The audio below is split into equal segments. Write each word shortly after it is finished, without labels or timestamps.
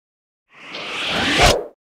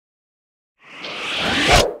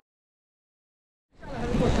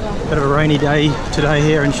rainy day today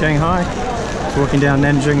here in Shanghai. Walking down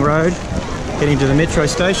Nanjing Road, heading to the metro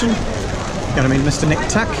station. Going to meet Mr. Nick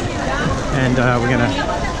Tuck, and we're going to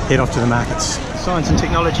head off to the markets. Science and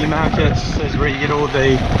Technology Markets is where you get all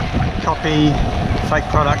the copy, fake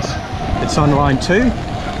products. It's online too.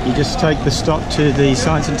 You just take the stop to the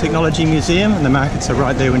Science and Technology Museum, and the markets are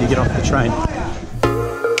right there when you get off the train.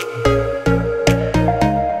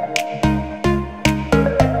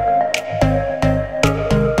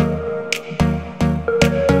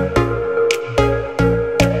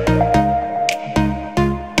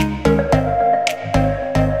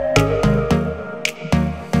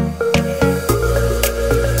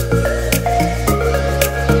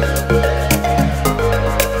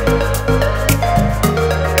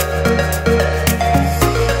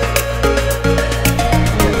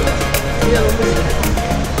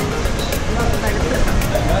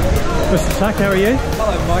 Mr. Tuck, how are you?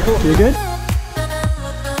 Hello, Michael. You good?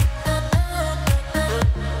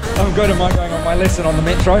 I'm good. Am I going on my lesson on the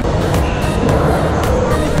metro? Any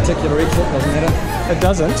particular exit? Doesn't matter. It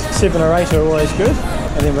doesn't. 7 or 8 are always good,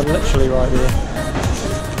 and then we're literally right there.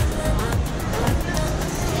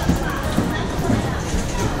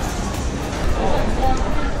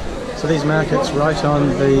 So these markets right on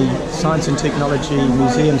the Science and Technology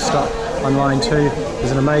Museum stop online too.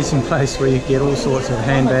 There's an amazing place where you get all sorts of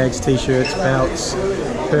handbags, t-shirts, belts,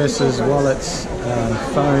 purses, wallets,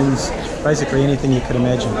 phones, basically anything you could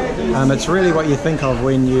imagine. It's really what you think of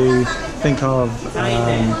when you think of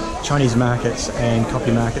Chinese markets and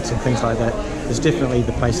copy markets and things like that. It's definitely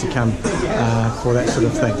the place to come for that sort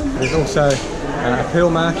of thing. There's also a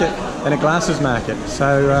pearl market and a glasses market,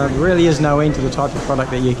 so there really is no end to the type of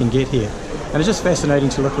product that you can get here. And it's just fascinating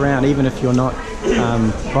to look around, even if you're not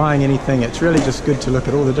buying anything. It's really just good to look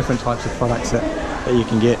at all the different types of products that you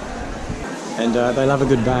can get. And they love a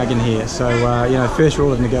good bargain here. So, you know, first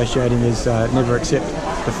rule of negotiating is never accept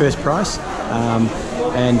the first price.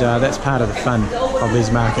 And that's part of the fun of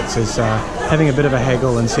these markets, is having a bit of a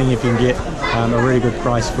haggle and seeing if you can get a really good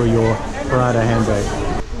price for your Prada handbag.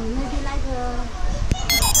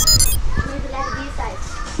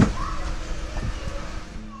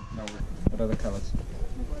 What other colours?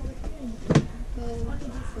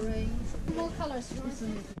 More colors.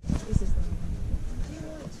 This is the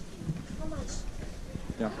How much?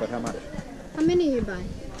 Yeah, but how much? How many you buy?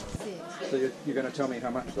 So you're going to tell me how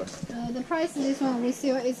much though? The price of this one we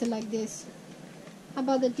sell is like this. How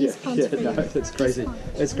about the discount Yeah, for no, you? it's crazy. Discount.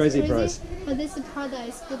 It's crazy price. But this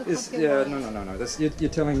product is good. Yeah, no. This, you're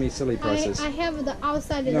telling me silly prices. I have the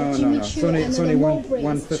outside of No, the no, Jimmy no. Choo and It's the only Mulberry is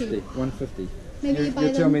 150. cheap. 150. Maybe you buy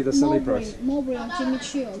you tell me the silly Mulberry, price. Mulberry or Jimmy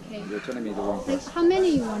Choo, okay? You're telling me the wrong Like, price. how many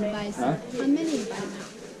you want to buy? Huh? How many you buy now?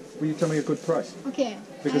 Will you tell me a good price? Okay.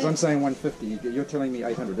 Because I'm saying 150. You're telling me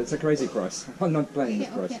 800. It's a crazy price. I'm not playing this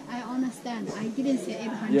price. Okay, I understand. I didn't say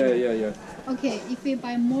 800. Yeah. Okay, if we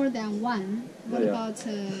buy more than one, what Yeah. about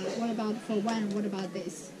for one? What about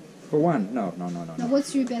this? For one? No. Now,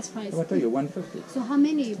 what's your best price? I tell you 150. So how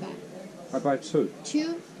many you buy? I buy 2.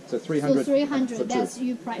 Two? So 300. So 300. for That's 2.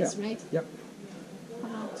 your price, Yeah. right? Yep.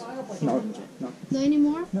 How about No. 300? No. No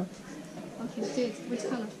anymore? No. Okay, do it. Which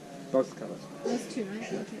color? Both colours. Those two, right?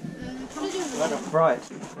 Okay. Bright.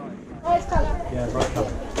 Which color? Yeah, bright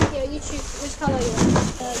colour. Here, you choose which color you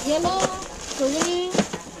want. Yellow, green,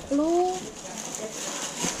 blue,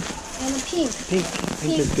 and pink.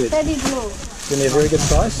 Pink is good. Baby blue. Give me a very good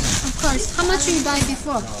price. Of course. How much you buy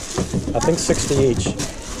before? I think 60 each.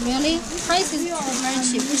 Really? Price is very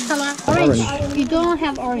cheap. Which color? Orange. You don't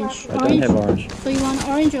have orange. I don't have orange. So you want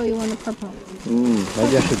orange or you want purple?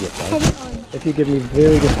 Maybe I should get that. Purple orange. If you give me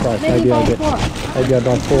very good price, maybe I'll get. Maybe I'll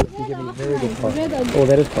buy 4. If you give me very good price. Oh,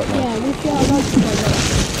 that is quite nice. Yeah, we sell a lot of red.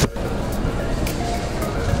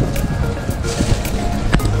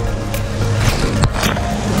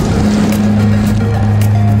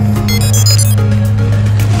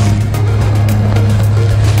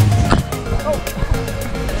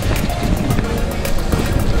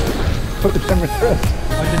 Put the camera through.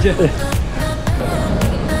 Oh, did you?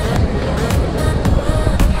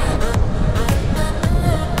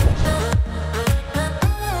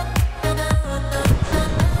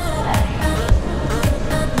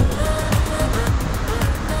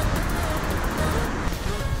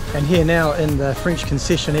 And here now in the French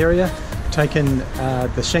concession area, taken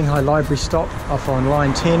the Shanghai Library stop off on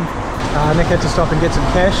line 10. Nick had to stop and get some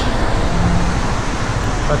cash,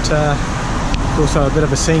 but also a bit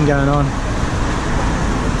of a scene going on.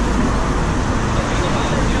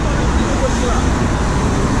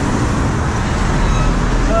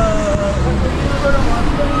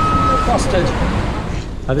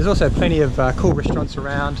 There's also plenty of cool restaurants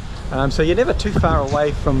around. So you're never too far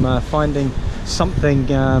away from finding something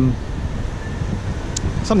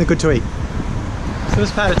something good to eat. So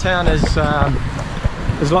this part of town is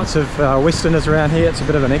there's lots of Westerners around here. It's a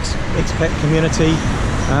bit of an expat community,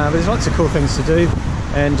 but there's lots of cool things to do,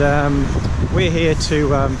 and we're here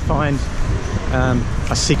to find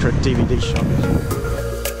a secret DVD shop.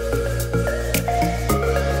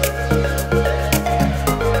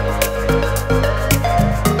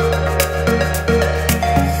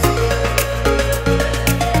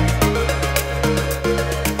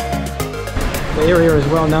 The area is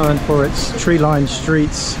well known for its tree-lined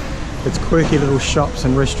streets, its quirky little shops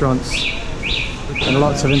and restaurants, and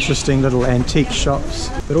lots of interesting little antique shops,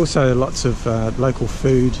 but also lots of local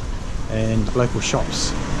food and local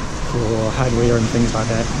shops for hardware and things like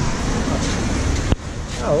that.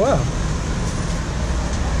 Oh wow!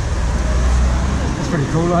 That's pretty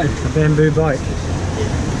cool, eh? A bamboo bike.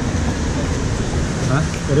 Huh?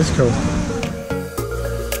 That is cool.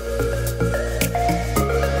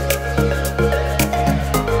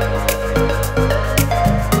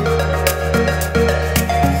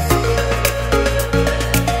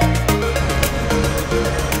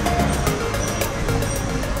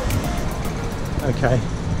 Okay,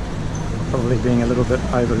 probably being a little bit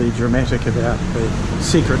overly dramatic about the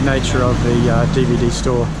secret nature of the DVD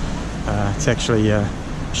store. It's actually a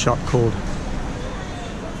shop called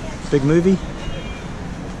Big Movie.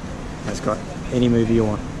 It's got any movie you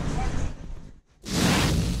want.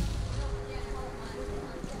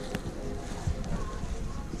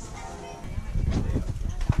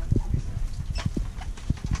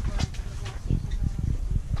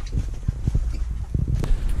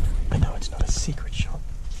 Secret shop,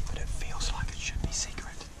 but it feels like it should be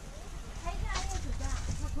secret.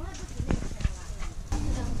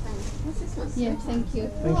 Yeah, thank you.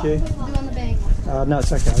 Thank you. Do you want the bag? No,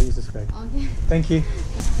 it's okay. I'll use this bag. Okay. Thank you.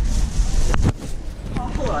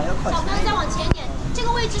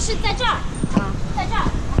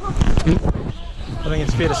 I think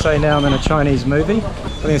it's fair to say now I'm in a Chinese movie. I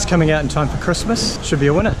think it's coming out in time for Christmas. Should be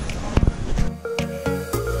a winner.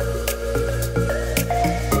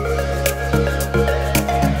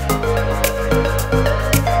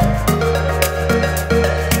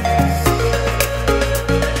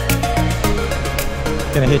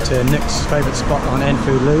 Gonna head to Nick's favourite spot on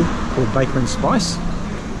Anfu called Baker and Spice.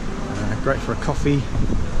 Great for a coffee,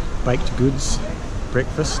 baked goods,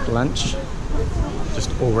 breakfast, lunch,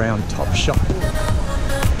 just all round top shop.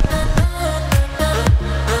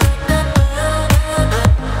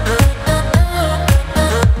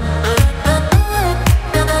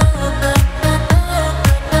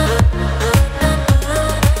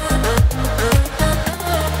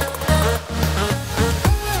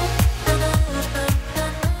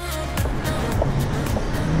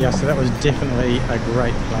 Yeah, so that was definitely a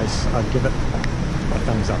great place. I'd give it a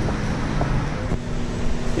thumbs up.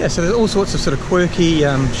 Yeah, so there's all sorts of sort of quirky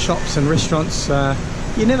shops and restaurants.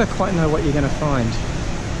 You never quite know what you're going to find.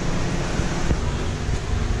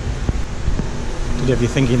 Did have you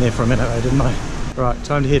thinking there for a minute though, didn't I? Right,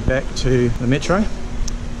 time to head back to the metro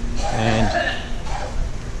and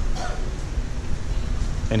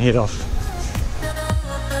head off.